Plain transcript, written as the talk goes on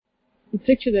The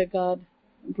picture that God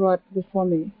brought before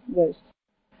me was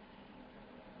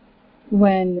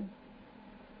when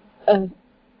a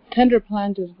tender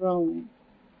plant is growing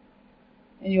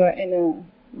and you are in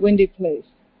a windy place.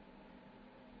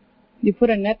 You put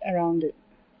a net around it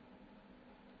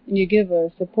and you give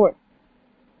a support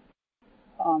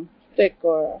stick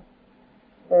or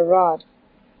a rod,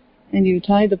 and you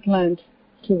tie the plant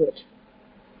to it.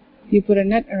 You put a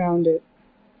net around it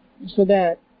so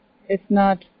that it's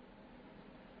not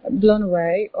blown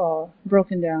away or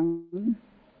broken down,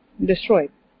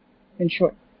 destroyed, in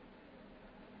short.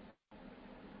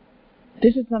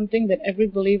 This is something that every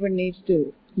believer needs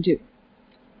to do.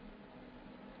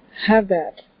 Have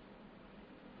that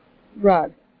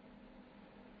rod.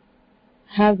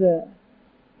 Have the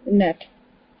net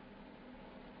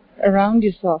around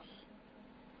yourself.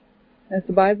 As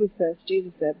the Bible says,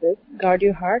 Jesus said this, guard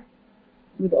your heart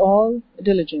with all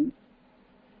diligence,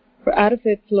 for out of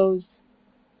it flows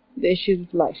the issues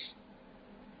of life.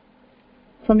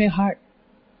 From your heart.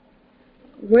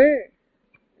 Where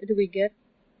do we get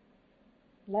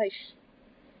life?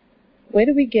 Where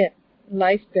do we get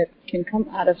life that can come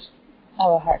out of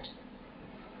our heart?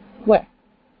 Where?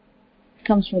 It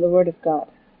comes from the Word of God.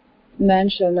 Man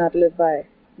shall not live by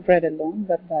bread alone,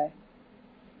 but by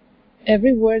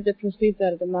every word that proceeds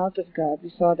out of the mouth of God.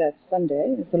 We saw that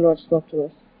Sunday as the Lord spoke to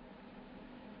us.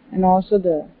 And also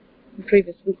the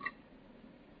previous week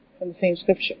from the same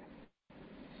scripture.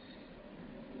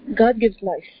 God gives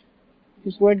life.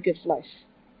 His Word gives life.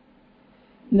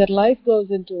 And that life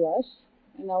goes into us.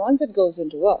 And now once it goes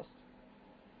into us,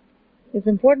 it's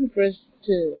important for us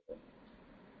to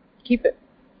keep it.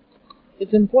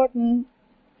 It's important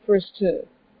for us to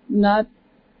not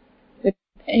let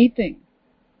anything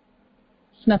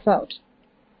snuff out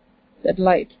that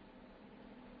light.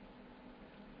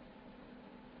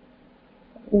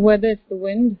 Whether it's the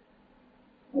wind,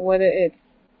 whether it's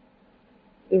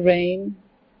the rain,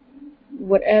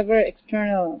 whatever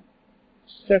external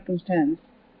circumstance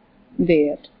be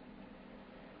it,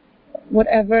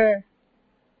 whatever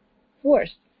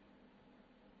force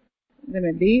there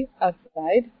may be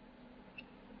outside,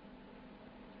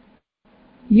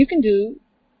 you can do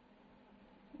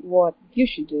what you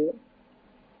should do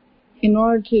in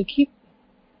order to keep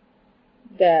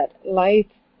that light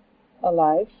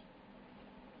alive,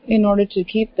 in order to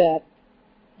keep that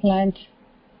plant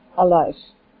alive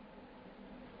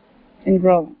and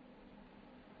growing.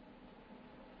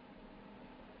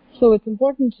 So it's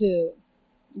important to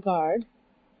guard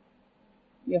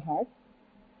your heart.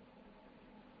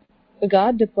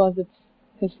 God deposits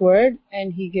His Word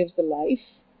and He gives the life.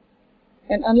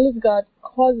 And unless God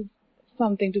causes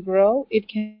something to grow, it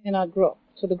cannot grow.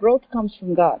 So the growth comes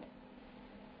from God.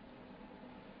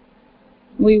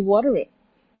 We water it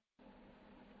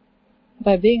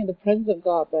by being in the presence of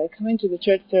God, by coming to the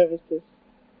church services.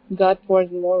 God pours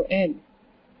more in.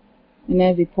 And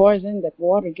as He pours in, that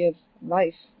water gives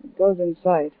life. It goes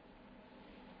inside.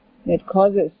 It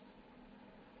causes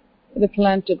the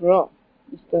plant to grow.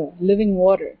 It's the living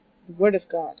water, the Word of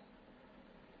God.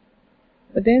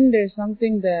 But then there's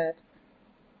something that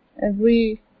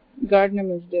every gardener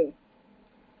must do,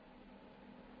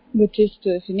 which is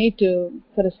to, if you need to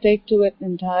put a stake to it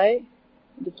and tie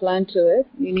the plant to it,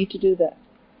 you need to do that.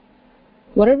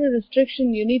 Whatever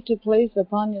restriction you need to place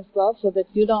upon yourself so that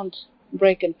you don't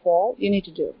break and fall, you need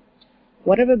to do.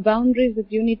 Whatever boundaries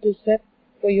that you need to set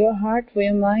for your heart, for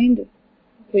your mind,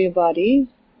 for your body,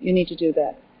 you need to do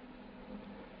that.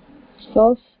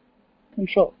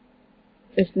 Self-control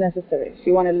is necessary if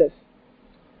you want to live.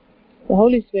 The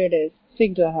Holy Spirit is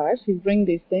speaking to our hearts. He's bringing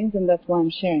these things, and that's why I'm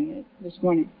sharing it this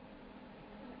morning.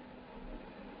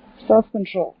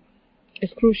 Self-control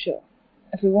is crucial.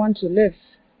 If we want to live,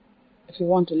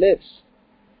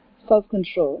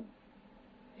 self-control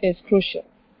is crucial.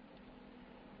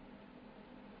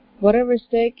 Whatever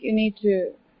stake you need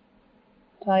to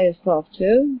tie yourself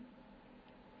to,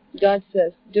 God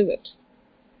says, do it.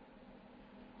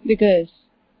 Because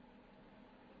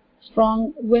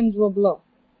strong winds will blow.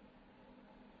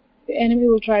 The enemy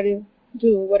will try to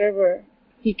do whatever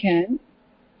he can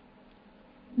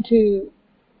to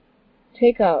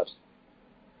take out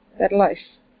that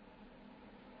life.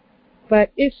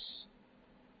 But if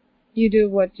you do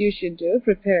what you should do,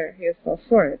 prepare yourself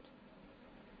for it,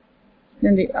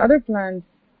 then the other plants,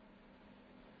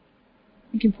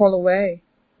 you can fall away,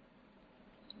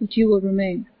 but you will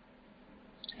remain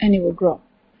and you will grow.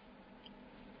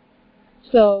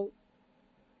 So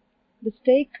the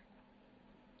stake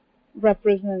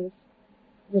represents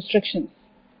restrictions.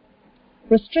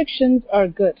 Restrictions are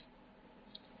good.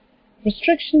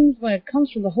 Restrictions, when it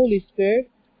comes from the Holy Spirit,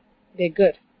 they're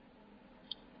good.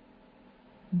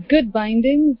 Good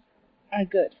bindings are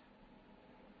good.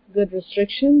 Good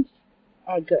restrictions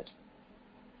are good.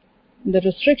 The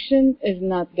restriction is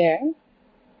not there.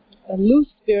 A loose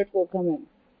spirit will come in.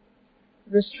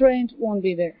 Restraint won't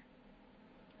be there.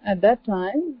 At that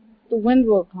time, the wind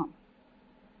will come.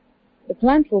 The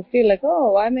plant will feel like,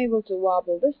 oh, I'm able to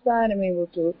wobble this side, I'm able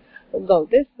to go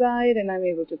this side, and I'm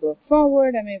able to go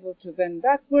forward, I'm able to bend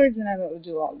backwards, and I'm able to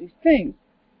do all these things.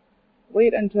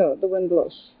 Wait until the wind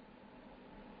blows.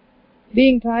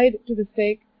 Being tied to the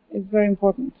stake is very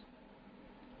important.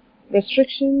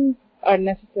 Restrictions are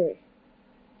necessary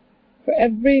for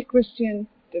every Christian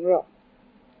to grow.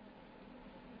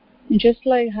 And just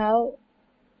like how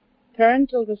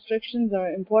parental restrictions are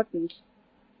important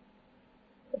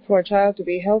for a child to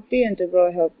be healthy and to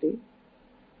grow healthy,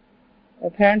 a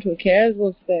parent who cares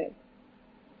will say,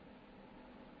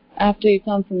 after you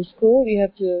come from school, you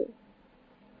have to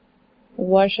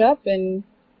wash up and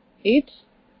eat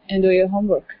and do your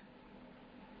homework.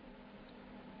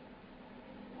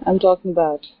 I'm talking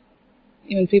about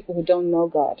even people who don't know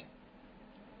God.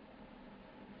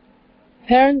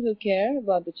 Parents who care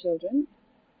about the children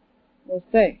will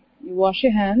say, you wash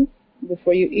your hands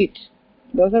before you eat.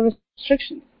 Those are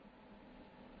restrictions.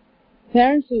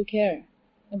 Parents who care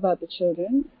about the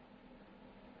children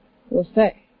will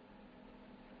say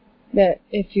that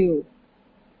if you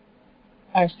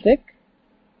are sick,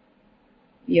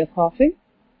 you're coughing,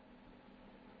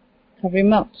 cover your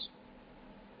mouth.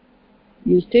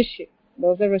 Use tissue.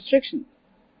 Those are restrictions.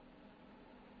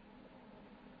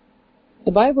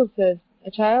 The Bible says a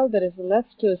child that is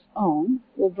left to his own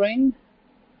will bring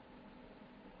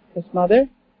his mother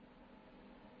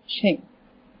shame.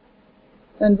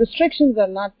 When restrictions are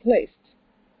not placed,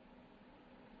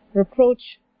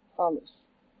 reproach follows.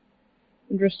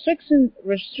 When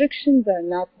restrictions are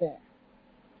not there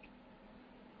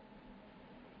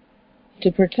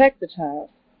to protect the child,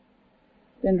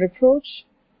 then reproach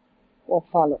will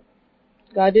follow.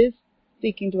 God is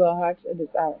speaking to our hearts at this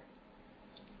hour.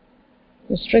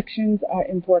 Restrictions are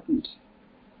important.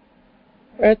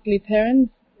 Earthly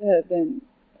parents have been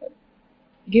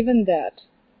given that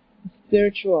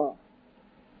spiritual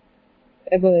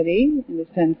ability in the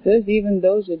senses, even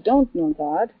those who don't know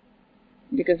God,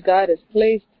 because God has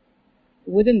placed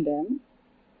within them,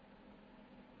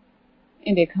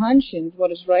 in their conscience,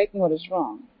 what is right and what is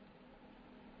wrong,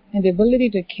 and the ability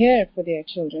to care for their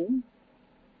children.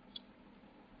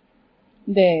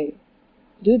 They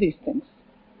do these things.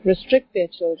 Restrict their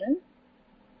children.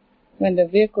 When the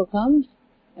vehicle comes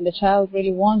and the child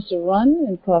really wants to run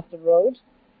and cross the road,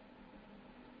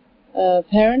 a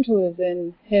parent who is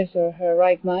in his or her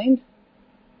right mind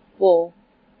will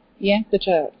yank the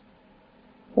child,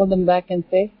 pull them back and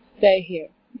say, stay here.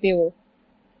 They will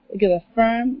give a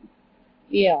firm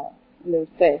yell and they'll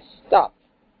say, stop.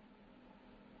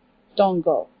 Don't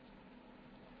go.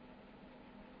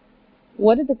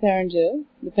 What did the parent do?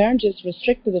 The parent just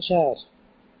restricted the child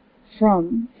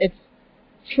from its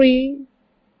free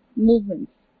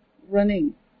movements,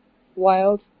 running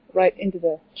wild right into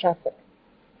the traffic.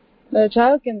 The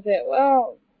child can say,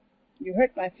 well, you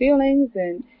hurt my feelings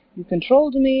and you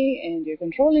controlled me and you're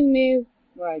controlling me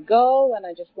where I go, and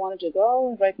I just wanted to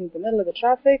go right into the middle of the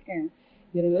traffic and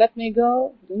you didn't let me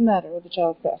go. It doesn't matter what the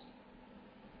child says.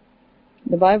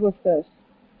 The Bible says,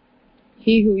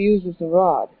 he who uses the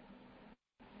rod,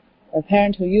 a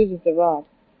parent who uses the rod,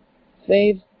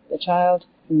 saves the child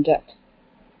from death.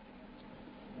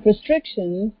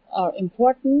 Restrictions are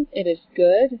important. It is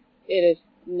good. It is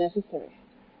necessary.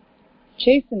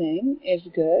 Chastening is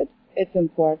good. It's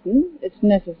important. It's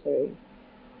necessary.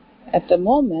 At the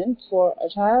moment, for a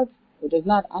child who does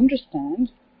not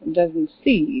understand, doesn't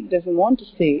see, doesn't want to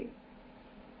see,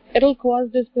 it'll cause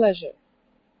displeasure.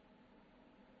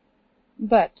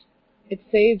 But it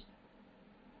saves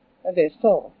their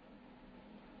soul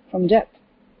from death,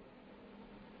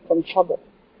 from trouble.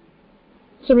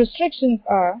 So restrictions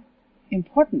are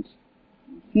important.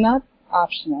 It's not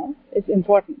optional. It's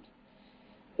important.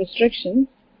 Restrictions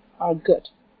are good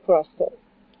for our soul.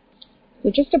 So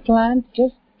just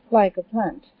like a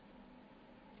plant,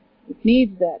 it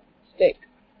needs that stake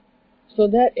so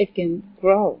that it can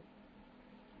grow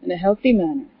in a healthy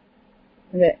manner,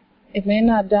 and that it may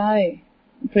not die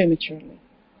prematurely.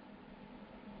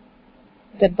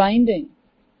 That binding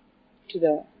to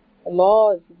the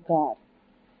laws of God,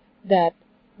 that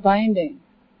binding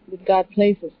that God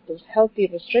places, those healthy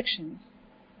restrictions,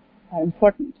 are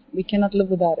important. We cannot live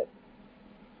without it.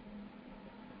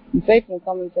 And Satan will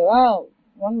come and say, wow,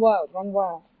 run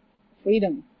wild,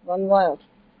 freedom, run wild.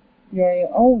 You're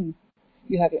your own.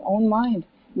 You have your own mind.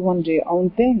 You want to do your own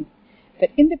thing.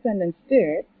 That independent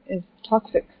spirit is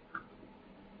toxic.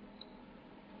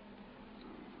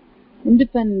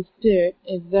 Independent spirit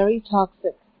is very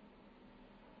toxic.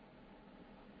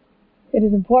 It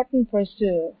is important for us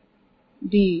to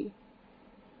be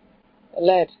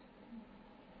led.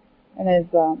 And as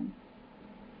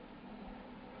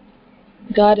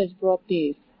God has brought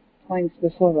these points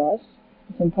before us,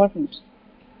 it's important.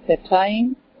 That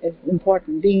tying is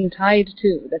important. Being tied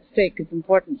to that stake is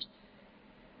important.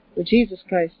 But Jesus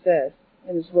Christ says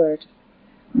in His Word,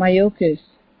 my yoke is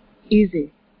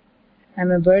easy and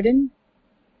my burden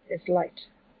is light.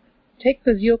 Take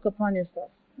this yoke upon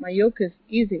yourself. My yoke is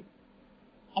easy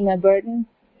and my burden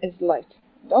is light.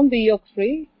 Don't be yoke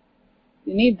free.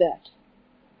 You need that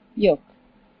yoke.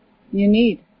 You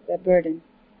need that burden,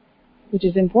 which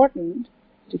is important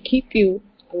to keep you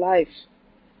alive,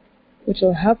 which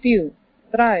will help you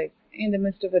thrive in the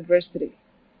midst of adversity.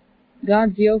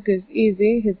 God's yoke is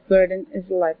easy, His burden is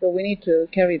light, but we need to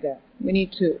carry that. We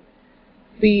need to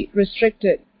be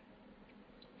restricted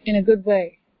in a good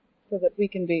way so that we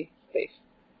can be safe.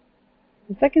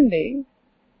 And secondly,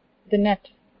 the net.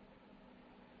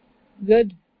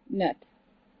 Good net.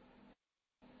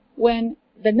 When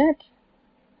the net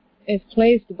is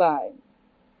placed by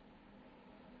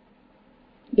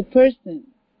the person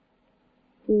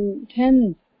who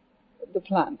tends the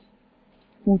plant,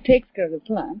 who takes care of the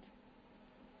plant,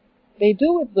 they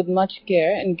do it with much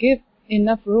care and give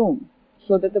enough room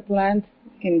so that the plant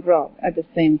can grow at the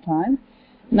same time.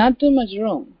 Not too much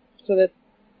room so that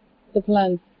the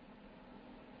plant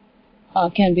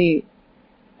can be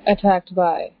attacked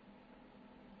by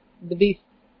the beasts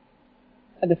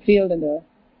of the field and the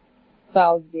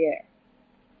fowls of the air.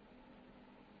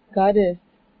 God is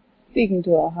speaking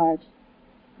to our hearts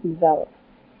this hour.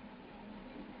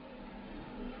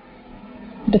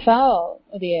 The fowl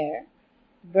of the air,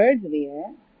 birds of the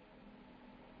air,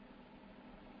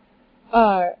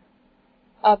 are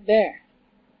up there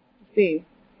to see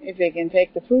if they can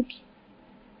take the fruit.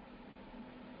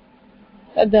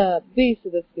 The beasts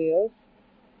of the field,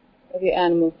 the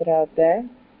animals that are out there,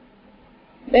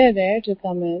 they're there to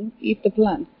come and eat the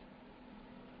plants.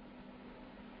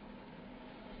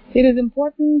 It is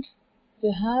important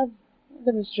to have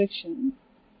the restriction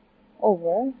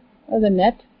over the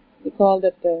net, we call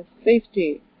that the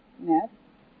safety net,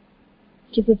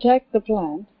 to protect the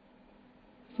plant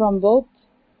from both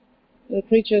the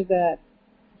creatures that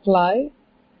fly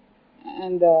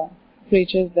and the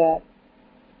creatures that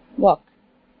walk.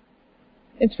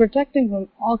 It's protecting from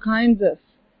all kinds of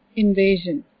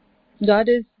invasion. God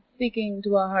is speaking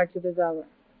to our hearts at this hour.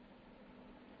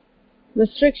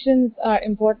 Restrictions are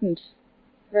important.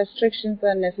 Restrictions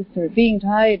are necessary. Being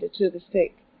tied to the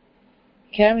stake,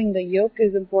 carrying the yoke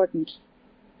is important.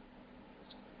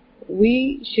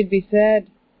 We should be said,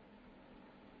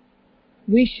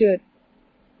 we should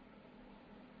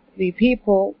be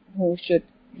people who should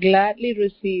gladly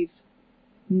receive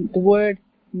the word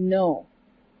no,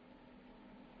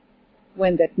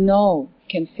 when that no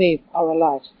can save our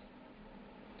lives.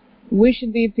 We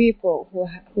should be people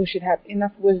who should have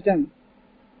enough wisdom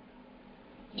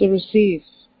to receive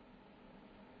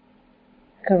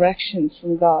corrections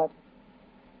from God.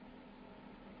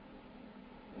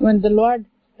 When the Lord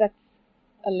sets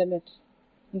a limit,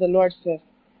 the Lord says,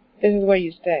 this is where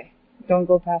you stay. Don't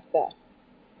go past that.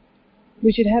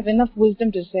 We should have enough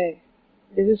wisdom to say,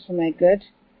 this is for my good,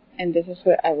 and this is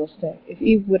where I will stay. If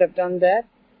Eve would have done that,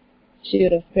 she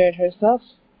would have spared herself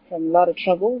from a lot of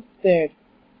trouble, spared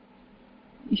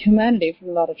humanity from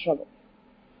a lot of trouble.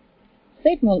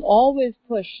 Satan will always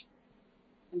push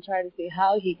and try to see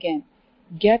how he can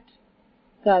get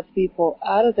God's people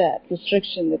out of that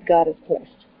restriction that God has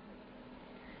placed.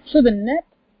 So the net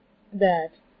that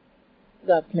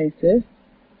God places,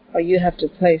 or you have to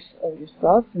place over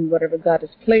yourself, and whatever God has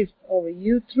placed over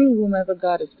you through whomever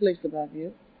God has placed above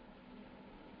you,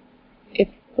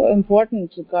 it's so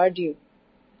important to guard you,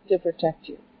 to protect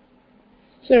you.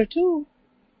 So there are two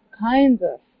kinds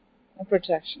of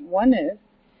protection. One is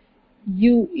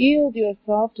you yield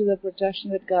yourself to the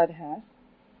protection that God has,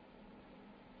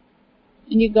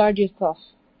 and you guard yourself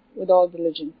with all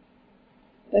diligence.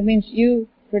 That means you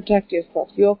protect yourself.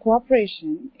 Your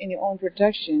cooperation in your own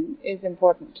protection is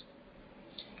important.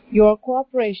 Your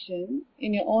cooperation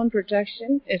in your own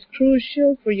protection is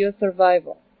crucial for your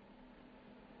survival.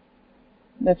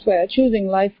 That's where choosing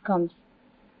life comes.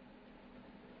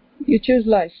 You choose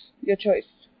life, your choice.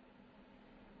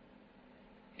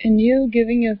 And you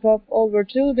giving yourself over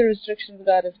to the restrictions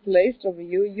God has placed over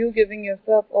you, you giving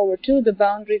yourself over to the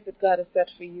boundaries that God has set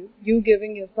for you, you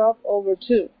giving yourself over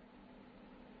to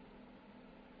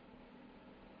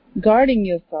guarding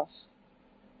yourself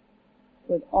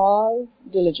with all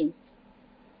diligence.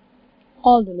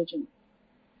 All diligence.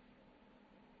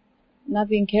 Not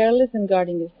being careless in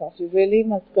guarding yourself. You really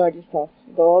must guard yourself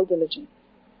with all diligence.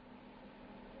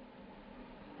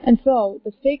 And so,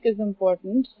 the stake is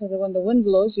important so that when the wind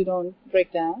blows, you don't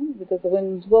break down, because the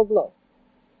winds will blow.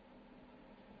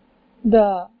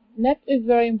 The net is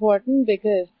very important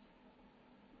because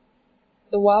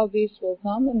the wild beasts will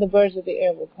come and the birds of the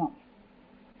air will come.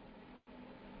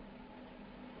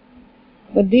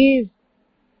 But these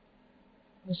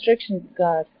restrictions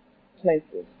God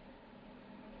places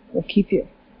will keep you.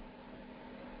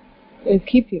 It will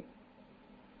keep you.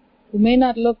 You may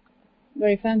not look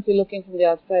very fancy looking from the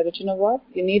outside, but you know what?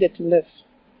 You need it to live.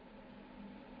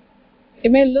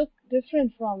 It may look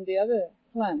different from the other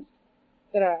plants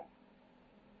that are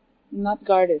not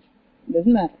guarded. It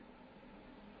doesn't matter.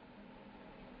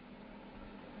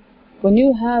 When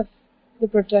you have the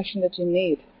protection that you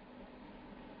need,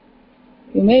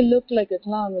 you may look like a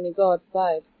clown when you go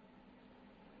outside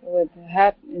with a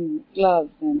hat and gloves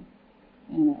and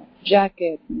a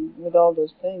jacket and with all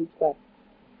those things, but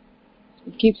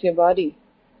it keeps your body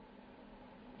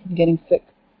from getting sick.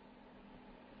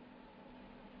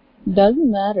 It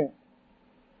doesn't matter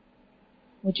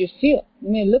what you feel. You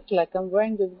may look like I'm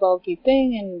wearing this bulky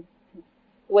thing and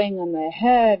weighing on my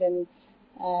head, and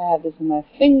I have this in my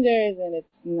fingers, and it's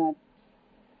not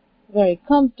very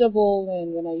comfortable,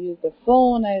 and when I use the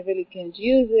phone I really can't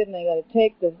use it, and I gotta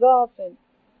take this off. And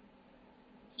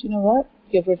you know what?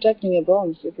 You're protecting your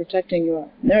bones, you're protecting your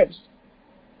nerves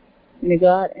in the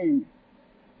God and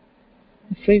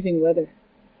the freezing weather.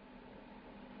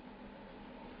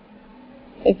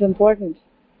 It's important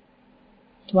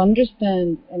to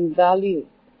understand and value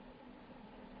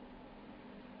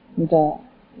the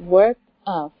worth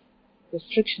of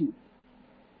restrictions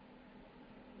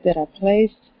that are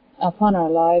placed upon our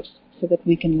lives so that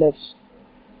we can live.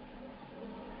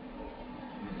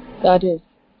 God is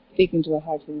speaking to our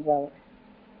hearts this hour.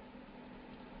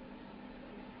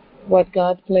 What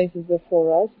God places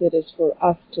before us, it is for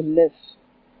us to live.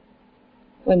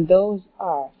 When those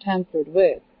are tampered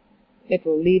with, it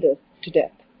will lead us to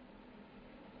death.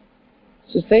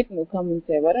 So Satan will come and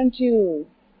say, why don't you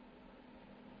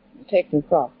take this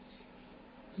off?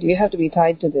 Do you have to be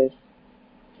tied to this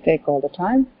stake all the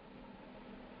time?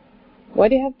 Why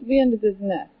do you have to be under this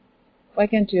net? Why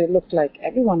can't you look like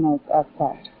everyone else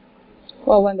outside?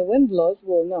 Well, when the wind blows,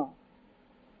 we'll know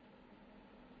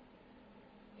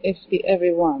if the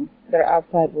everyone that are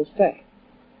outside will stay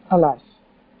alive.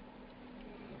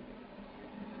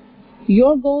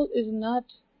 Your goal is not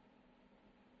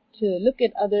to look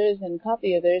at others and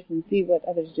copy others and see what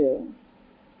others do,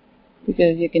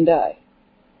 because you can die.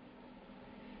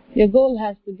 Your goal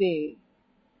has to be,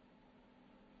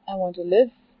 I want to live,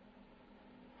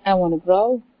 I want to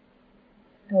grow,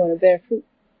 I want to bear fruit,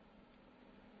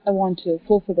 I want to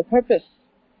fulfill the purpose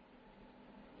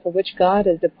for which God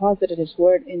has deposited His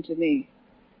Word into me,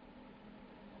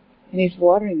 and He's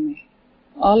watering me.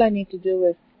 All I need to do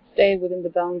is stay within the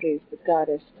boundaries that God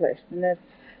has placed. And as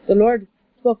the Lord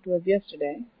spoke to us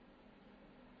yesterday,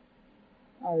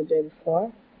 or the day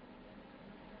before,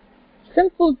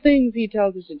 simple things He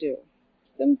tells us to do.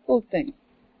 Simple things.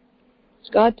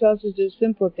 God tells us to do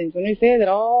simple things. When we say that,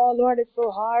 oh Lord, it's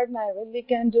so hard and I really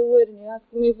can't do it, and you're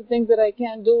asking me for things that I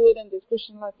can't do it, and this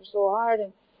Christian life is so hard,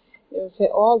 and you say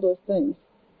all those things,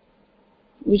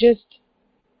 we just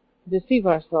deceive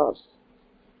ourselves.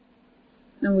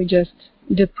 And we just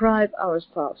deprive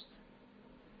ourselves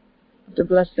of the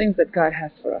blessings that God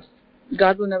has for us.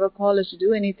 God will never call us to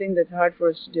do anything that's hard for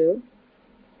us to do.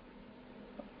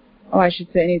 Or I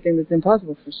should say anything that's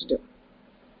impossible for us to do.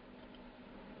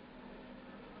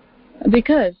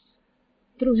 Because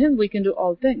through Him we can do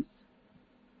all things.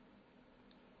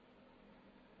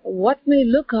 What may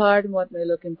look hard and what may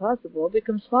look impossible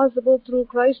becomes possible through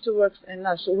Christ who works in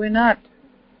us. So we're not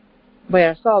by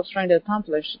ourselves trying to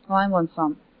climb on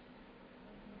some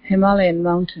Himalayan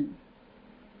mountain.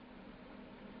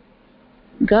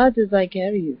 God says, I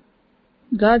carry you.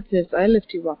 God says, I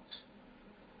lift you up.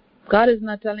 God is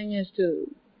not telling us to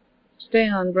stay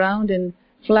on ground and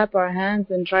flap our hands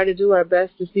and try to do our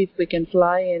best to see if we can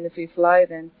fly, and if we fly,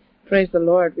 then praise the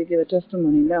Lord, we give a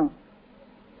testimony. No.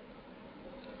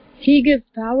 He gives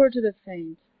power to the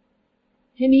faint,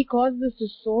 and He causes us to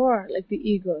soar like the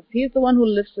eagles. He is the one who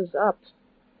lifts us up.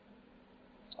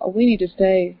 We need to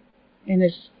stay in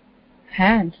His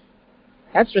hand.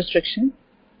 That's restriction.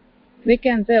 We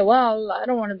can't say, well, I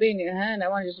don't want to be in your hand, I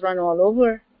want to just run all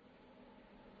over.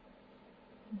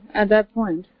 At that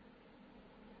point,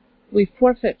 we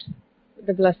forfeit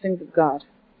the blessings of God.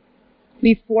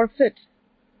 We forfeit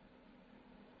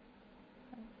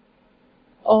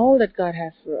all that God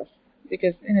has for us.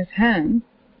 Because in His hand,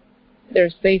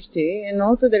 there's safety and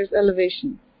also there's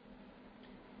elevation.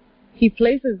 He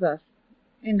places us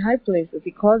in high places.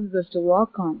 He causes us to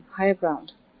walk on higher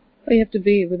ground. But you have to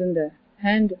be within the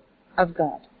hand of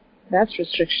God. That's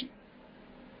restriction.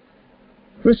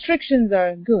 Restrictions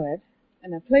are good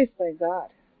and are placed by God.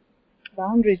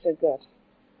 Boundaries are good.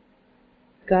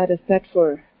 God has set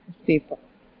for His people.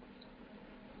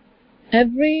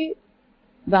 Every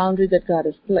boundary that God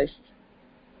has placed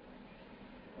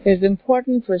is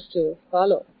important for us to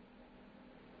follow.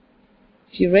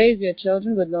 If you raise your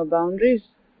children with no boundaries,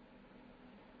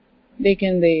 they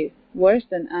can be worse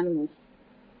than animals.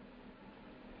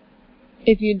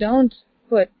 If you don't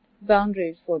put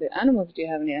boundaries for the animals that you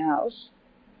have in your house,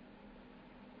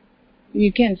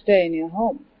 you can't stay in your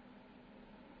home.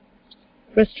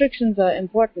 Restrictions are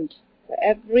important for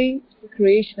every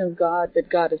creation of God that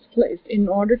God has placed in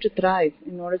order to thrive,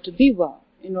 in order to be well,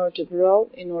 in order to grow,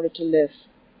 in order to live.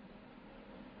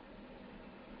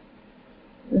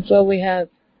 And so we have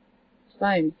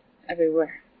signs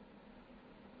everywhere.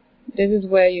 This is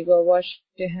where you go wash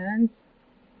your hands,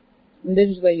 and this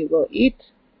is where you go eat,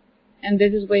 and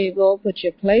this is where you go put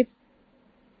your plates,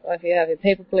 or if you have your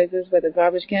paper plates, this is where the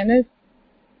garbage can is.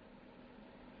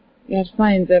 You have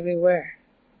signs everywhere.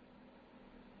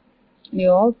 You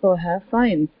also have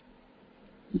fines.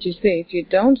 But you see, if you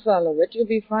don't follow it, you'll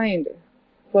be fined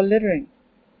for littering.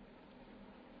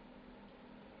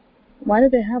 Why do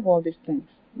they have all these things?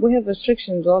 We have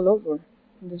restrictions all over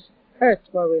this earth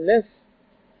where we live.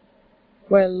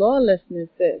 Where lawlessness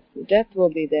is, death will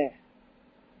be there.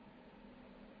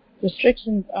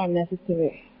 Restrictions are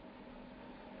necessary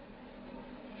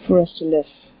for us to live,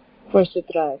 for us to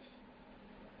thrive.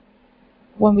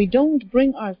 When we don't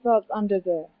bring ourselves under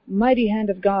the mighty hand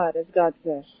of God, as God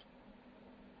says,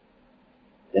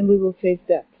 then we will face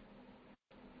death.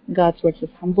 God's word says,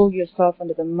 humble yourself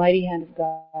under the mighty hand of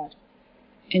God.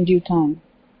 In due time,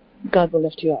 God will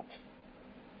lift you up.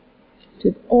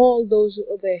 To all those who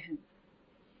obey Him,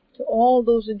 to all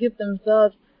those who give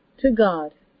themselves to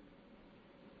God,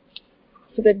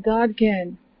 so that God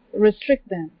can restrict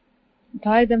them,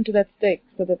 tie them to that stake,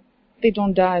 so that they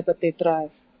don't die but they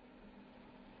thrive.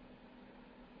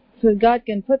 So that God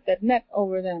can put that net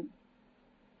over them,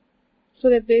 so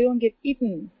that they don't get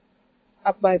eaten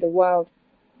up by the wild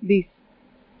beasts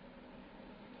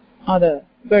or the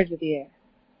birds of the air.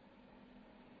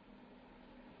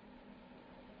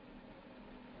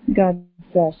 God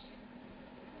says,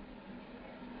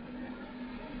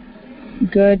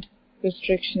 good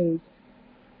restrictions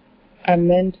are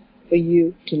meant for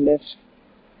you to live.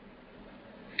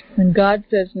 When God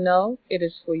says no, it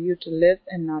is for you to live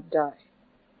and not die.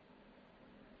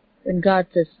 When God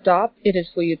says stop, it is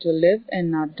for you to live and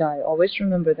not die. Always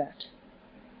remember that.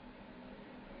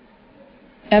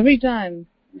 Every time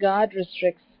God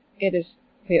restricts, it is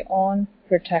for your own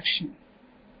protection.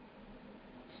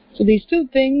 So these two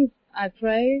things, I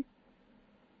pray,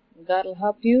 God will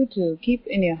help you to keep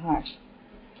in your heart.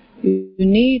 You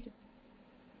need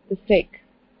the stake.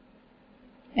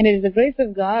 And it is the grace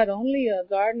of God, only a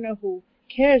gardener who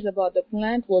cares about the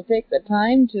plant will take the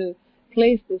time to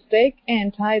place the stake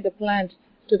and tie the plant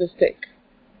to the stake.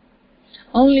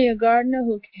 Only a gardener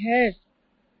who cares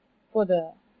for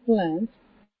the plant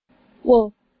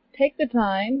will take the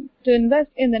time to invest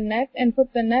in the net and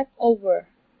put the net over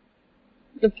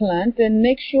the plant and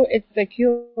make sure it's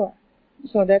secure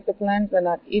so that the plants are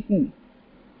not eaten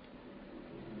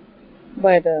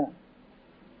by the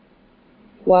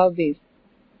wild beasts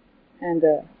and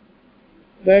the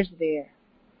birds of the air.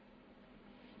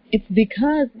 It's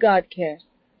because God cares.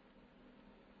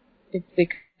 It's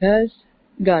because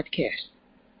God cares.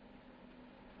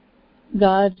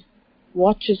 God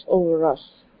watches over us,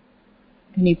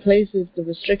 and He places the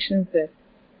restrictions that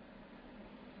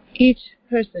each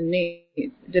person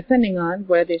needs, depending on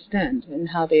where they stand and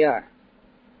how they are,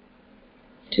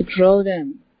 to grow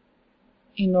them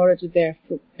in order to bear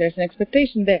fruit. There's an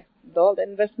expectation there. With all the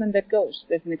investment that goes,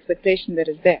 there's an expectation that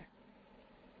is there,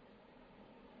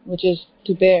 which is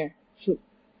to bear fruit.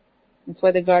 That's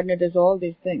why the gardener does all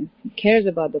these things. He cares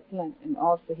about the plant, and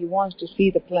also He wants to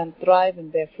see the plant thrive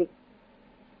and bear fruit.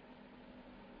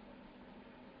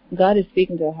 God is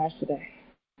speaking to our hearts today.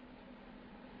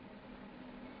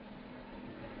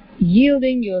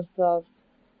 Yielding yourself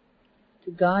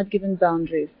to God-given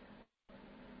boundaries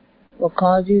will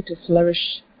cause you to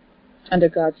flourish under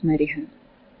God's mighty hand.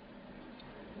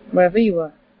 Wherever you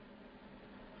are,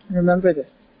 remember this.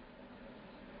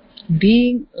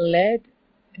 Being led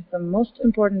is the most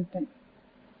important thing.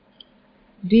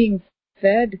 Being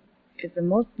fed is the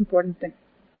most important thing.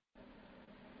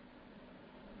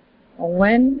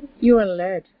 When you are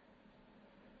led,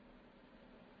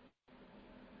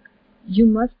 you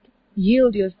must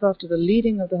yield yourself to the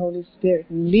leading of the Holy Spirit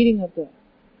and leading of the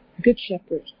Good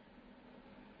Shepherd,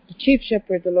 the Chief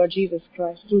Shepherd, the Lord Jesus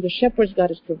Christ, through the shepherds God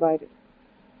has provided.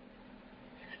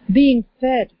 Being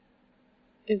fed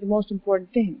is the most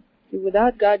important thing. See,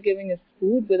 without God giving us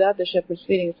food, without the shepherds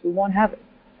feeding us, we won't have it.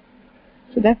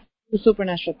 So that's the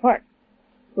supernatural part.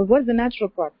 But what's the natural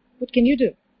part? What can you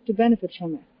do to benefit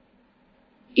from it?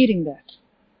 Eating that.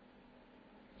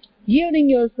 Yielding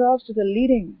yourselves to the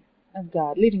leading of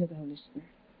God, leading of the Holy Spirit.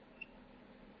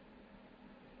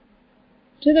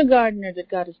 To the gardener that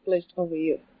God has placed over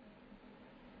you.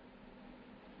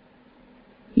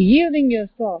 Yielding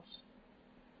yourself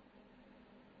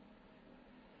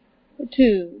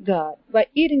to God by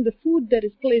eating the food that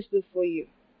is placed before you.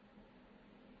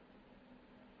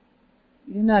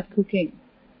 You're not cooking.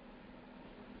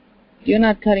 You're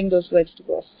not cutting those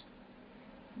vegetables.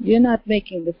 You're not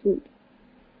making the food.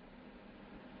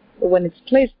 But when it's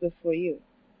placed before you,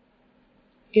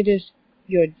 it is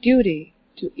your duty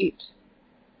to eat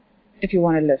if you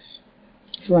want to live,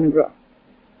 if you want to grow.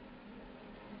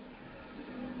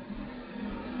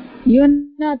 You're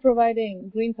not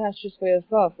providing green pastures for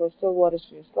yourself or still waters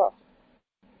for yourself.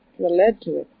 You're led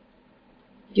to it.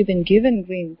 You've been given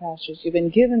green pastures. You've been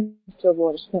given still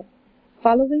waters. So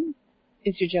following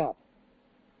is your job.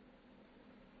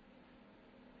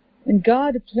 When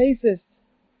God places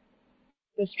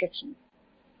restrictions,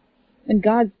 and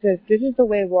God says, this is the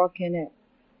way, walk in it,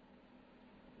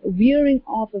 veering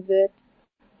off of it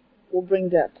will bring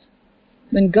death.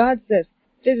 When God says,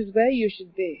 this is where you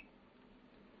should be,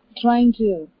 trying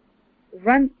to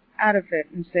run out of it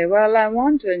and say, well, I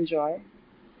want to enjoy.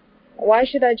 Why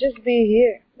should I just be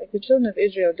here? Like the children of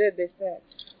Israel did, they said,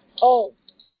 oh,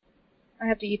 I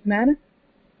have to eat manna?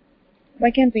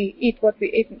 Why can't we eat what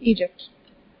we ate in Egypt?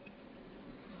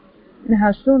 And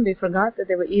how soon they forgot that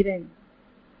they were eating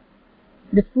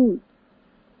the food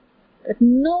that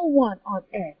no one on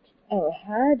earth ever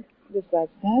had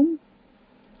besides them.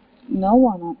 No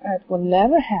one on earth will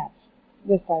ever have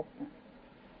besides them.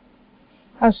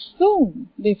 How soon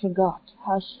they forgot.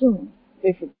 How soon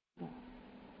they forgot.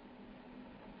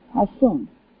 How soon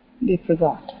they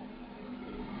forgot.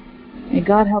 May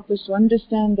God help us to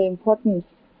understand the importance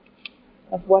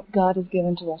of what God has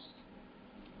given to us.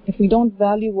 If we don't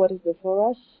value what is before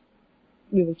us,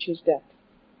 we will choose death.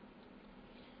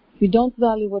 If we don't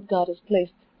value what God has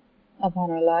placed upon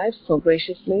our lives so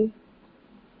graciously,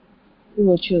 we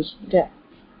will choose death.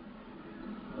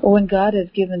 Or when God has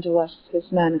given to us His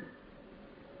manna,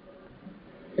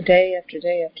 day after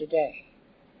day after day,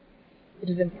 it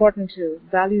is important to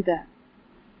value that.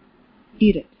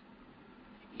 Eat it.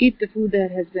 Eat the food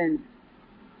that has been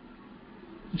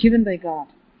given by God,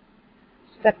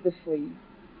 set before you,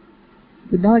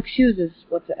 with no excuses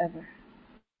whatsoever.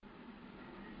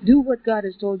 Do what God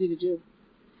has told you to do.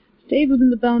 Stay within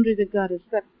the boundary that God has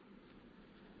set.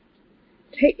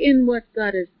 Take in what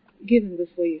God has given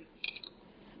before you.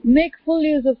 Make full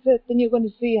use of it, then you're going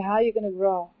to see how you're going to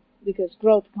grow, because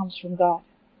growth comes from God.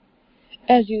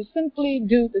 As you simply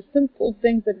do the simple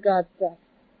things that God says.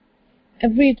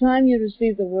 Every time you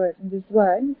receive the word, and this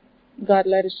word, God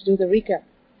led us to do the recap.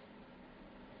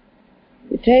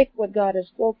 You take what God has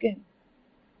spoken,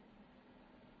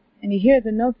 and you hear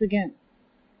the notes again,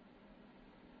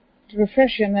 to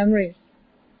refresh your memories,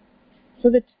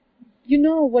 so that you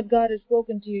know what God has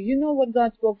spoken to you. You know what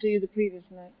God spoke to you the previous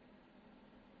night.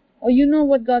 Or you know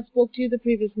what God spoke to you the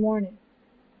previous morning.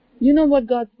 You know what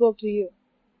God spoke to you.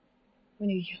 When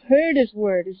you heard His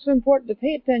word, it's so important to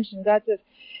pay attention. God says,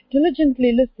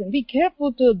 diligently listen. Be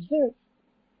careful to observe.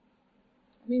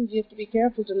 It means you have to be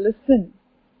careful to listen.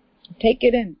 Take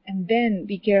it in, and then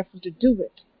be careful to do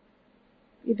it.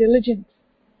 Be diligent,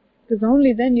 because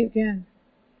only then you can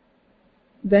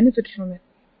benefit from it.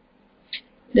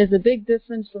 There's a big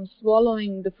difference from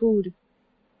swallowing the food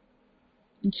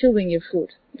and chewing your food.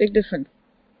 Big difference.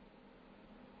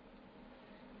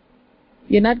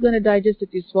 You're not going to digest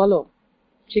if you swallow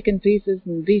chicken pieces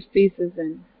and beef pieces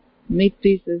and meat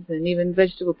pieces and even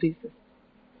vegetable pieces.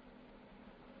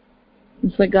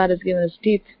 That's why God has given us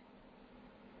teeth.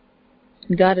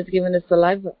 God has given us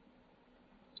saliva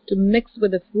to mix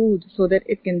with the food so that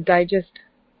it can digest.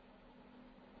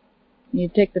 You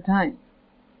take the time.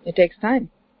 It takes time.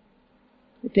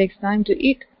 It takes time to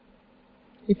eat.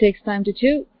 It takes time to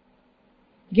chew.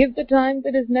 Give the time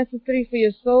that is necessary for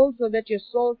your soul so that your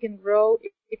soul can grow,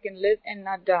 it can live and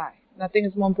not die. Nothing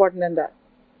is more important than that.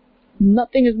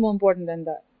 Nothing is more important than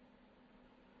that.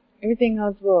 Everything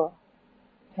else will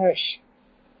perish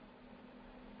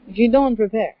if you don't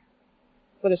prepare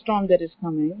for the storm that is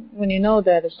coming, when you know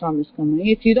that a storm is coming,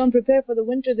 if you don't prepare for the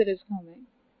winter that is coming,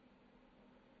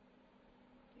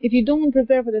 if you don't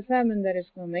prepare for the famine that is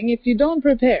coming, if you don't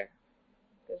prepare,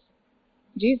 because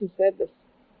Jesus said this,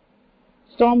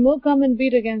 storm will come and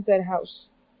beat against that house.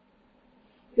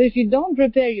 But if you don't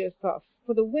prepare yourself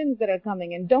for the winds that are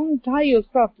coming and don't tie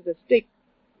yourself to the stake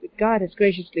that God has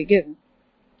graciously given,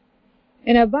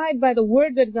 and abide by the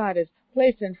word that God has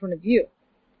placed in front of you,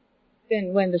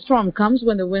 then when the storm comes,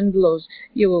 when the wind blows,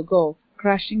 you will go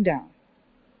crashing down.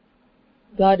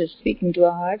 God is speaking to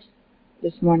our hearts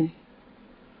this morning.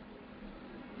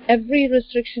 Every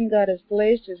restriction God has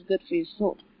placed is good for your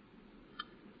soul.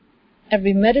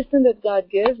 Every medicine that God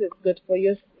gives is good for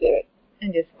your spirit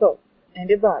and your soul and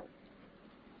your body.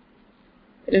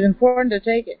 It is important to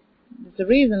take it. It's the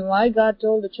reason why God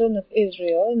told the children of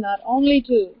Israel not only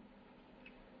to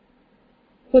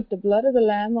put the blood of the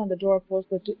lamb on the doorpost,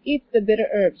 but to eat the bitter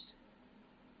herbs.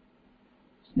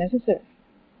 It's necessary.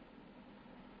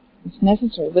 It's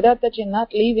necessary. Without that, you're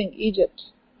not leaving Egypt.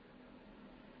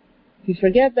 If you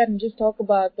forget that and just talk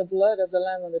about the blood of the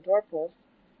lamb on the doorpost,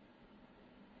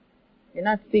 you're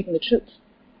not speaking the truth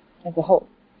as a whole.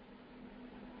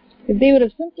 If they would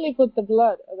have simply put the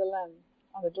blood of the lamb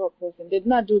on the doorpost and did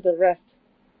not do the rest,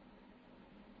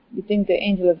 you think the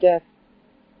angel of death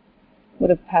would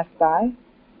have passed by?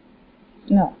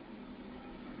 No.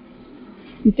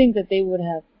 You think that they would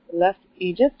have left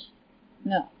Egypt?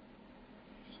 No.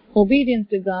 Obedience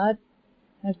to God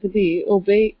has to be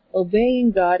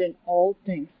obeying God in all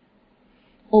things.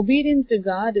 Obedience to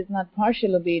God is not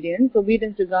partial obedience.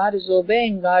 Obedience to God is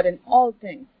obeying God in all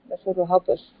things. That's what will help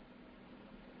us.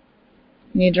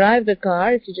 When you drive the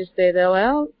car, if you just say that,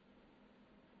 well,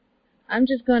 I'm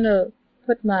just going to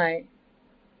put my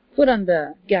foot on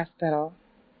the gas pedal,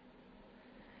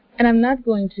 and I'm not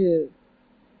going to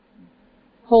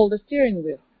hold the steering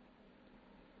wheel.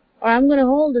 Or I'm going to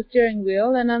hold the steering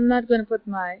wheel and I'm not going to put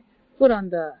my foot on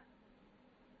the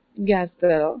gas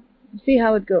pedal. See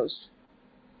how it goes.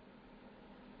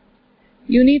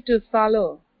 You need to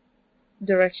follow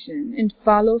direction and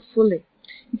follow fully.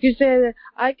 If you say that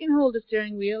I can hold the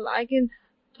steering wheel, I can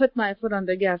put my foot on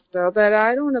the gas pedal, but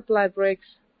I don't apply brakes,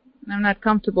 I'm not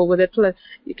comfortable with it,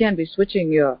 you can't be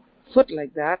switching your foot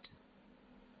like that.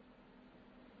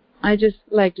 I just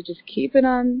like to just keep it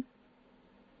on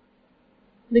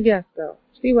the gas pedal.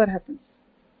 See what happens.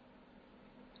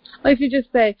 Or if you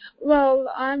just say,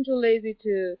 well, I'm too lazy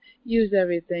to use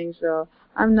everything, so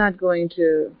I'm not going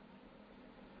to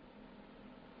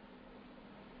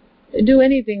do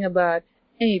anything about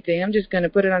anything. I'm just going to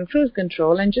put it on cruise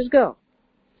control and just go.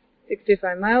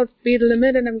 65 miles speed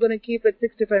limit, and I'm going to keep it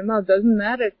 65 miles. Doesn't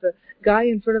matter if the guy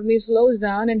in front of me slows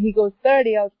down and he goes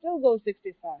 30, I'll still go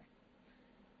 65.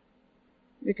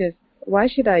 Because why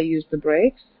should I use the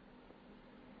brakes?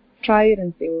 Try it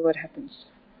and see what happens.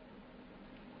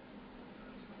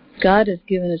 God has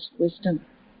given us wisdom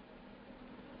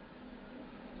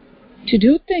to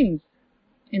do things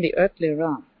in the earthly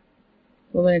realm.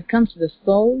 But when it comes to the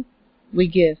soul, we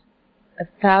give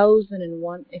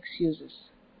 1,001 excuses.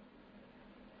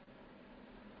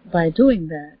 By doing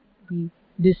that, we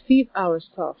deceive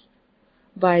ourselves.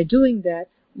 By doing that,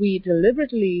 we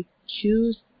deliberately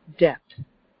choose death.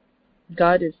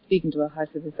 God is speaking to our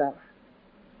hearts at this hour.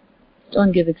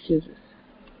 Don't give excuses.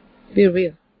 Be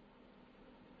real.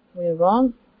 When you're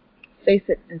wrong, face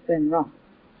it and say, I'm wrong.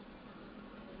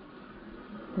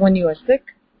 When you are sick,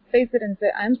 face it and say,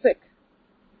 I'm sick.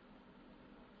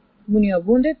 When you are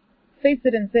wounded, face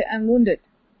it and say, I'm wounded.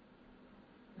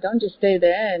 Don't just stay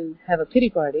there and have a pity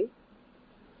party.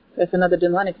 That's another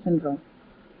demonic syndrome.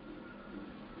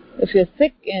 If you're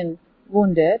sick and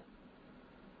wounded,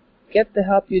 get the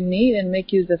help you need and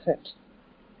make use of it.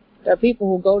 There are people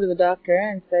who go to the doctor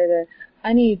and say that,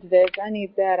 I need this, I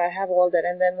need that, I have all that,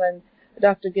 and then when the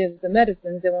doctor gives the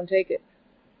medicines, they won't take it.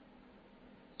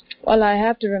 Well, I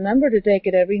have to remember to take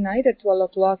it every night at 12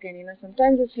 o'clock, and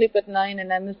sometimes I sleep at 9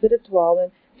 and I miss it at 12,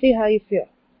 and see how you feel.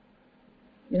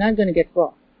 You're not going to get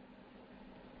well.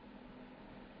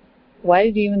 Why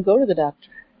did you even go to the doctor?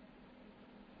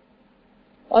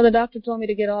 Well, the doctor told me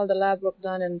to get all the lab work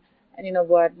done, and you know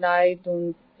what, I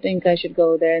don't think I should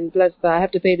go there, and plus I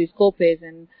have to pay these co-pays,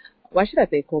 and why should I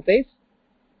pay co-pays?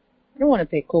 I don't want to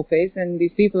pay co-pays, and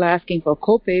these people are asking for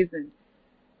co-pays,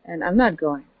 and I'm not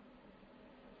going.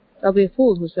 I'll be a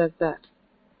fool who says that.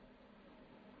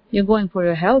 You're going for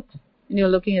your health, and you're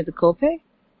looking at the co-pay?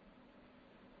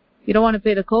 You don't want to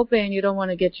pay the co-pay, and you don't want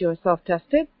to get yourself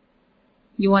tested?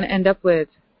 You want to end up with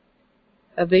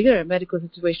a bigger medical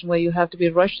situation where you have to be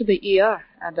rushed to the ER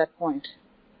at that point.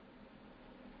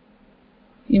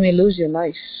 You may lose your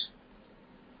life.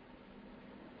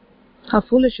 How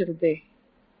foolish it'll be.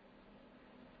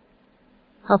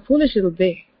 How foolish it'll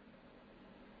be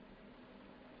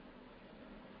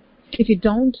if you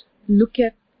don't look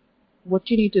at what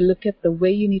you need to look at the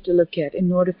way you need to look at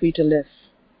in order for you to live.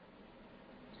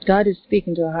 God is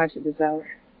speaking to our hearts at this hour.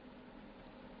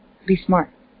 Be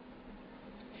smart.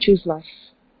 Choose life.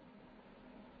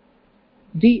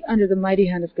 Be under the mighty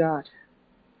hand of God.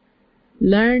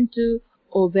 Learn to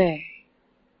obey.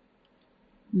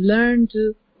 Learn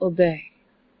to obey.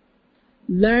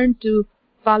 Learn to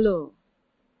follow.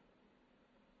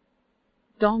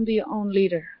 Don't be your own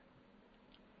leader.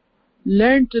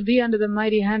 Learn to be under the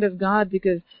mighty hand of God,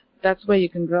 because that's where you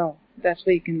can grow. That's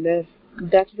where you can live.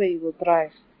 That's where you will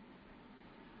thrive.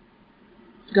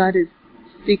 God is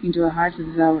speaking to our hearts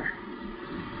this hour.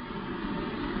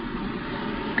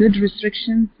 Good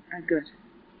restrictions are good.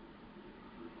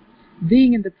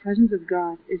 Being in the presence of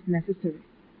God is necessary.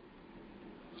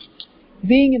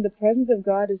 Being in the presence of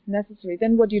God is necessary.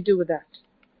 Then what do you do with that?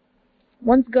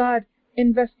 Once God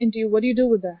invests into you, what do you do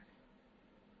with that?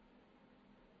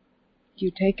 You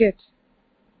take it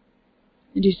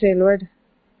and you say, Lord,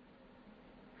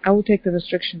 I will take the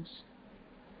restrictions.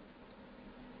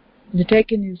 You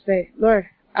take it and you say, Lord,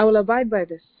 I will abide by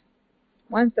this.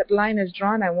 Once that line is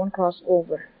drawn, I won't cross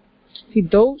over. See,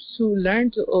 those who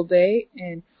learn to obey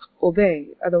and obey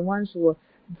are the ones who will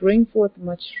bring forth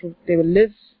much fruit. They will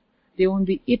live. They won't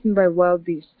be eaten by wild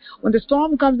beasts. When the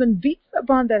storm comes and beats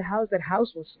upon that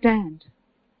house will stand.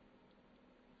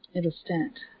 It will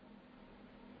stand.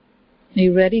 Are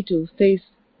you ready to face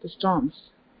the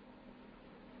storms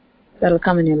that will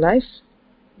come in your life?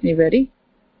 Are you ready?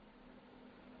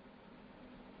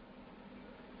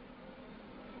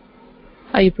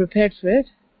 Are you prepared for it?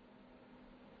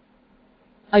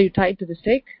 Are you tied to the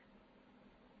stake?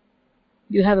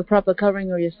 Do you have a proper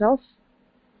covering of yourself?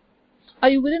 Are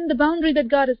you within the boundary that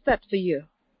God has set for you?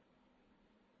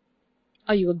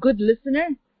 Are you a good listener?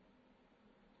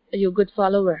 Are you a good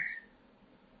follower?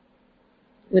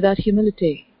 Without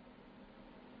humility,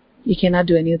 you cannot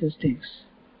do any of those things.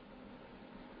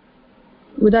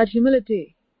 Without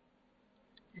humility,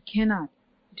 you cannot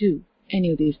do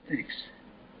any of these things.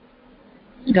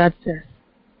 God says,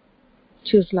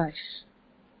 choose life.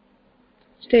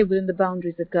 Stay within the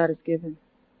boundaries that God has given.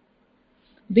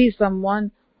 Be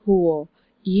someone who will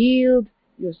yield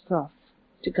yourself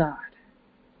to God.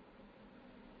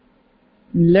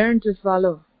 Learn to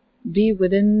follow. Be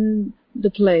within the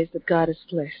place that God has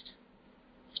placed.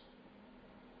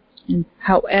 And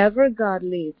however God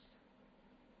leads,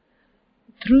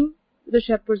 through the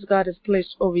shepherds God has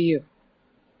placed over you,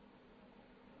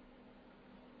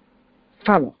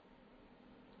 follow.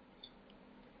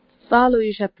 Follow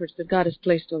your shepherds that God has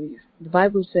placed over you. The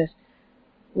Bible says,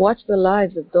 watch the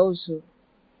lives of those who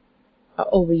are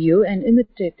over you and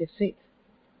imitate their faith.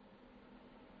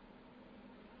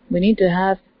 We need to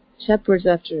have shepherds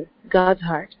after God's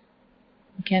heart.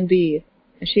 It can't be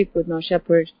a sheep with no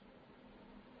shepherd.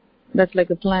 That's like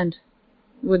a plant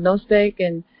with no stake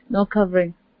and no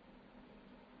covering,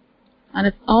 on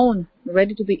its own,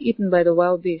 ready to be eaten by the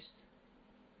wild beasts.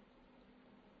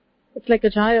 It's like a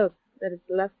child that is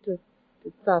left to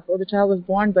itself, or the child was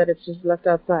born but it's just left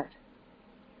outside.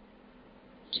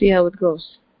 See how it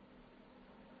grows.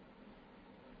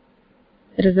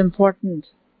 It is important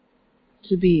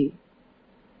to be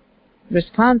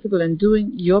responsible in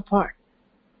doing your part.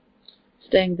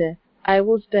 Staying there. I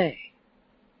will stay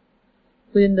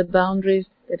within the boundaries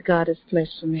that God has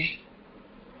placed for me.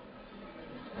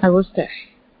 I will stay.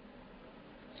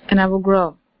 And I will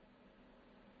grow.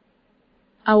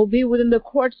 I will be within the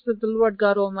courts of the Lord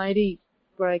God Almighty,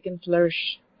 where I can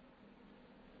flourish.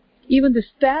 Even the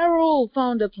sparrow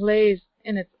found a place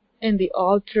in the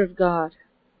altar of God.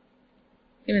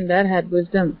 Even that had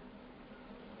wisdom.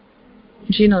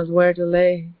 She knows where to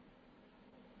lay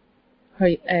her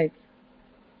egg.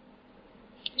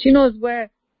 She knows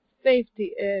where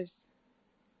safety is.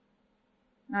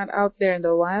 Not out there in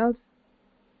the wild,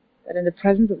 but in the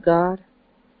presence of God.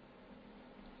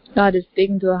 God is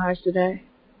speaking to our hearts today.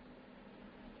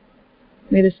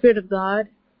 May the Spirit of God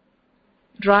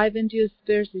drive into your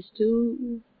spirits these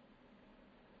two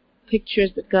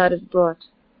pictures that God has brought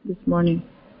this morning.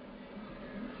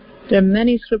 There are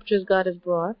many scriptures God has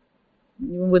brought,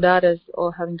 even without us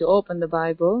all having to open the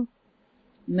Bible.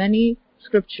 Many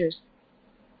scriptures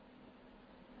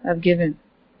I've given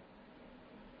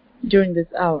during this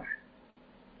hour,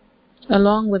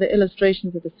 along with the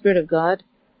illustrations that the Spirit of God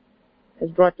has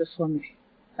brought before me,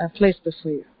 I've placed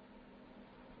before you.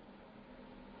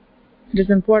 It is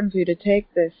important for you to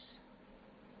take this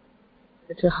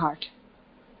to heart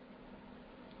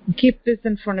and keep this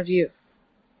in front of you.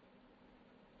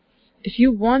 If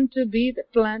you want to be the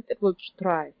plant that will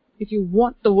thrive, if you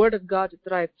want the Word of God to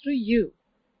thrive through you,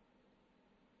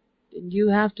 then you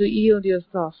have to yield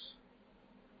yourself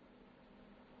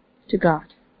to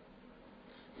God,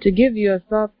 to give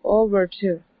yourself over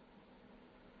to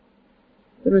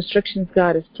the restrictions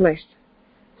God has placed.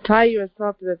 Tie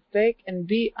yourself to the stake and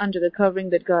be under the covering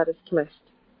that God has placed.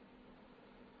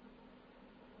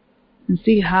 And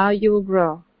see how you will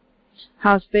grow,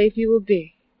 how safe you will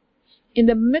be. In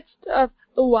the midst of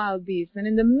the wild beasts and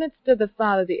in the midst of the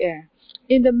fowl of the air,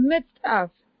 in the midst of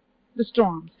the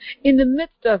storms, in the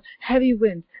midst of heavy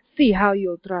winds, see how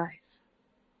you'll thrive.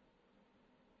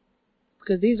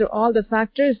 Because these are all the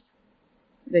factors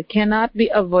that cannot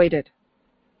be avoided.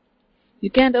 You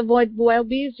can't avoid wild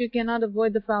beasts, you cannot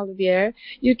avoid the fowl of the air,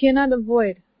 you cannot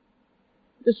avoid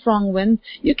the strong winds,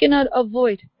 you cannot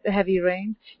avoid the heavy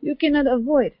rain, you cannot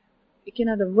avoid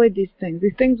these things.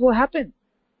 These things will happen.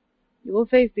 You will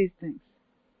face these things.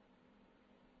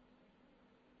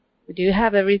 But do you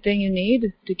have everything you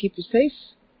need to keep you safe?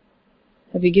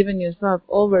 Have you given yourself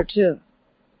over to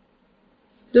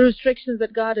the restrictions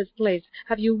that God has placed?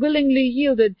 Have you willingly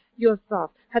yielded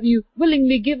yourself? Have you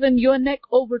willingly given your neck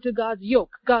over to God's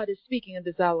yoke? God is speaking at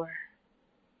this hour.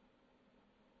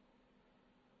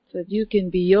 So that you can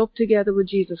be yoked together with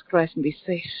Jesus Christ and be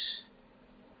safe.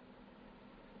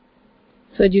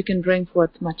 So that you can bring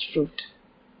forth much fruit.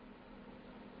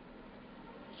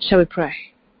 Shall we pray?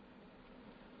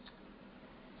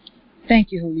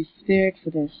 Thank you, Holy Spirit, for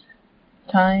this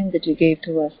time that you gave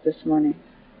to us this morning.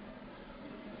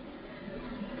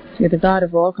 You're the God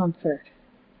of all comfort,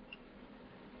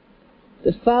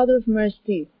 the Father of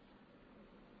mercy.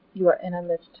 You are in our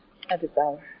midst at this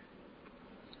hour.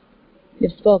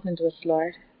 You've spoken to us,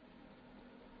 Lord.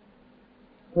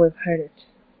 We've heard it.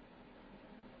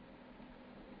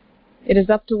 It is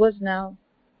up to us now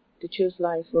to choose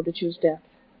life or to choose death.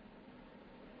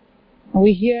 And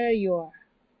we hear your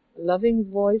loving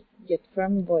voice, yet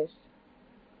firm voice,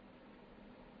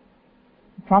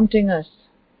 prompting us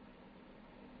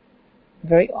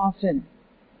very often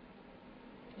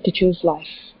to choose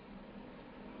life.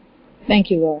 Thank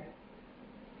you, Lord,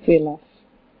 for your love.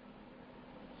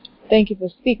 Thank you for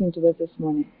speaking to us this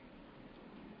morning.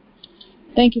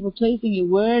 Thank you for placing your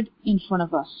word in front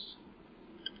of us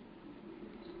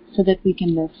so that we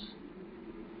can live.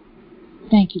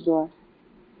 Thank you, Lord.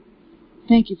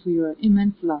 Thank you for your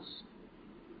immense love.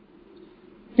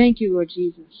 Thank you, Lord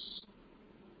Jesus.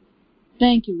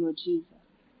 Thank you, Lord Jesus.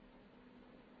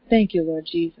 Thank you, Lord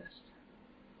Jesus.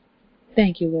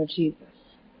 Thank you, Lord Jesus.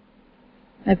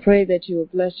 I pray that you will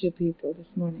bless your people this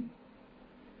morning.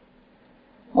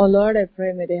 Oh Lord, I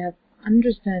pray may they have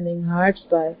understanding hearts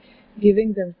by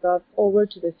giving themselves over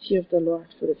to the fear of the Lord.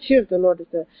 For the fear of the Lord is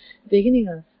the beginning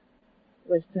of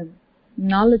wisdom.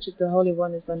 Knowledge of the Holy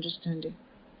One is understanding.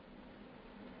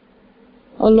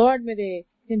 Oh Lord, may they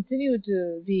continue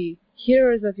to be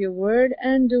hearers of your word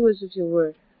and doers of your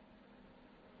word.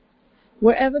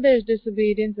 Wherever there is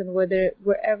disobedience and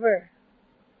wherever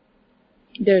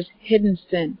there's hidden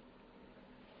sin,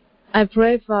 I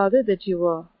pray, Father, that you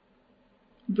will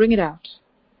bring it out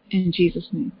in Jesus'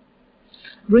 name.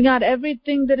 Bring out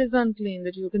everything that is unclean,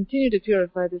 that you will continue to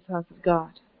purify this house of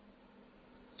God.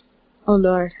 Oh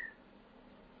Lord,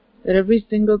 that every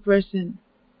single person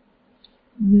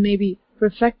may be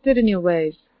perfected in your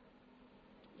ways,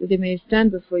 that they may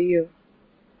stand before you,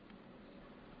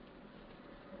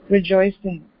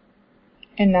 rejoicing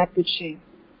and not with shame.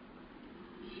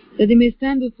 That they may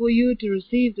stand before you to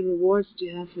receive the rewards that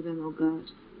you have for them, O God.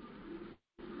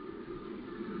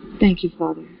 Thank you,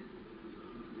 Father.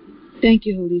 Thank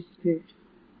you, Holy Spirit.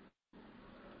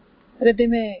 That they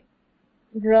may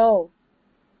grow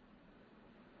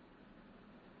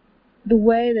the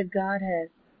way that God has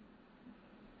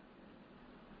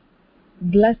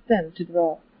blessed them to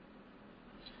grow.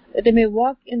 That they may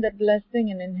walk in that blessing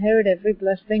and inherit every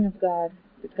blessing of God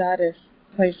that God has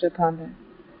placed upon them.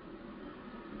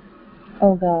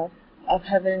 O God of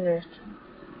heaven and earth,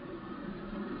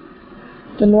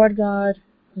 the Lord God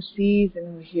who sees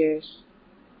and who hears,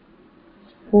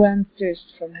 who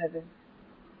answers from heaven.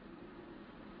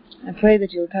 I pray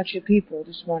that you will touch your people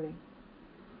this morning.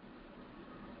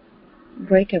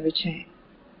 Break every chain.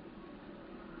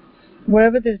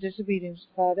 Wherever there's disobedience,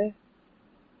 Father,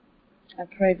 I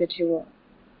pray that you will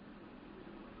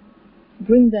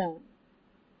bring down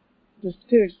the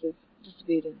spirits of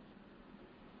disobedience.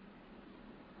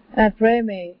 And I pray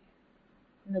may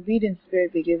an obedient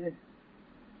spirit be given.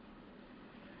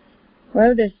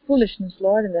 Wherever there's foolishness,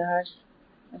 Lord, in the hearts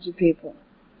of your people,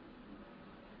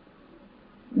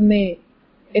 may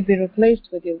it be replaced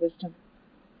with your wisdom.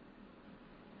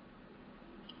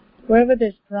 Wherever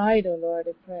there's pride, O Lord,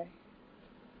 I pray,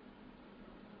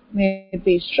 may it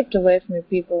be stripped away from your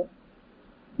people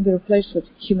and be replaced with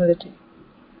humility.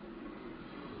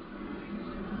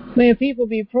 May your people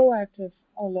be proactive,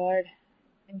 O Lord,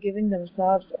 in giving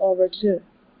themselves over to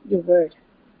your word.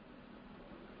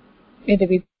 May they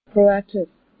be proactive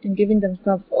in giving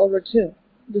themselves over to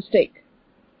the stake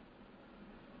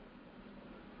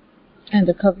and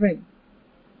the covering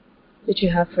that you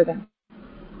have for them.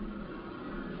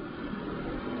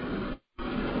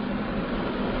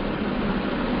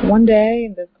 One day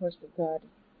in the course of God,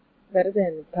 better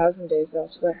than 1,000 days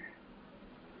elsewhere.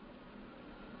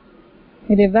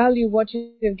 May they value what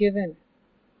you have given.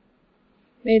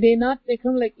 May they not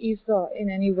become like Esau in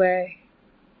any way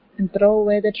and throw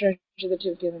away the treasure that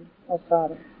you have given, O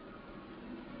Father.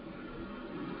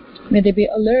 May they be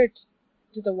alert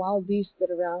to the wild beasts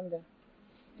that are around them.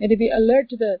 May they be alert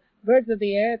to the birds of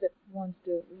the air that want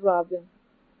to rob them.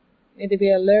 May they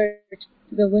be alert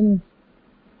to the winds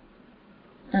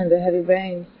and the heavy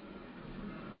rains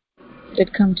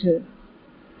that come to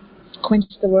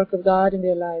quench the work of God in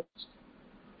their lives.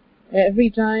 Every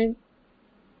time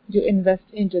you invest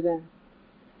into them,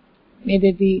 may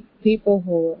they be people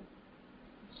who will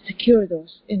secure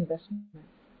those investments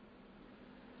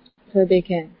so they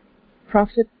can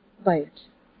profit by it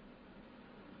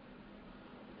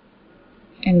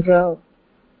and grow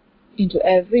into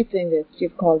everything that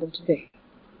you've called them to be.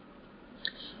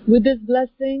 With this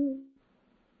blessing,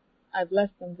 I bless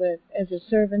them with as a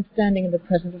servant standing in the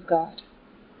presence of God,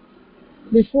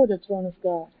 before the throne of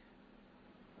God,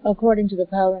 according to the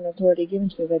power and authority given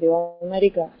to me by the Almighty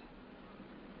God.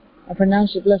 I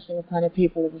pronounce your blessing upon your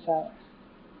people of this hour,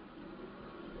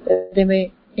 that they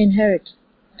may inherit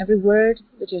every word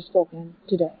that you have spoken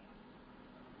today,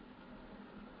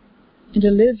 and to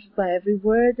live by every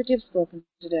word that you have spoken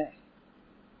today,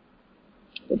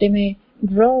 that they may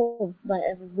grow by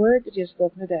every word that you have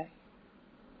spoken today,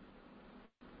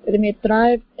 that they may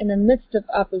thrive in the midst of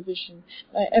opposition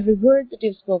by every word that you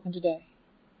have spoken today,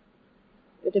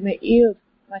 that they may yield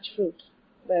much fruit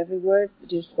by every word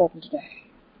that you have spoken today.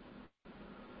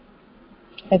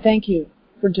 I thank you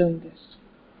for doing this.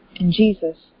 In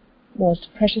Jesus' most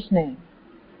precious name,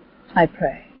 I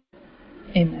pray.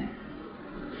 Amen.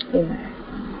 Amen.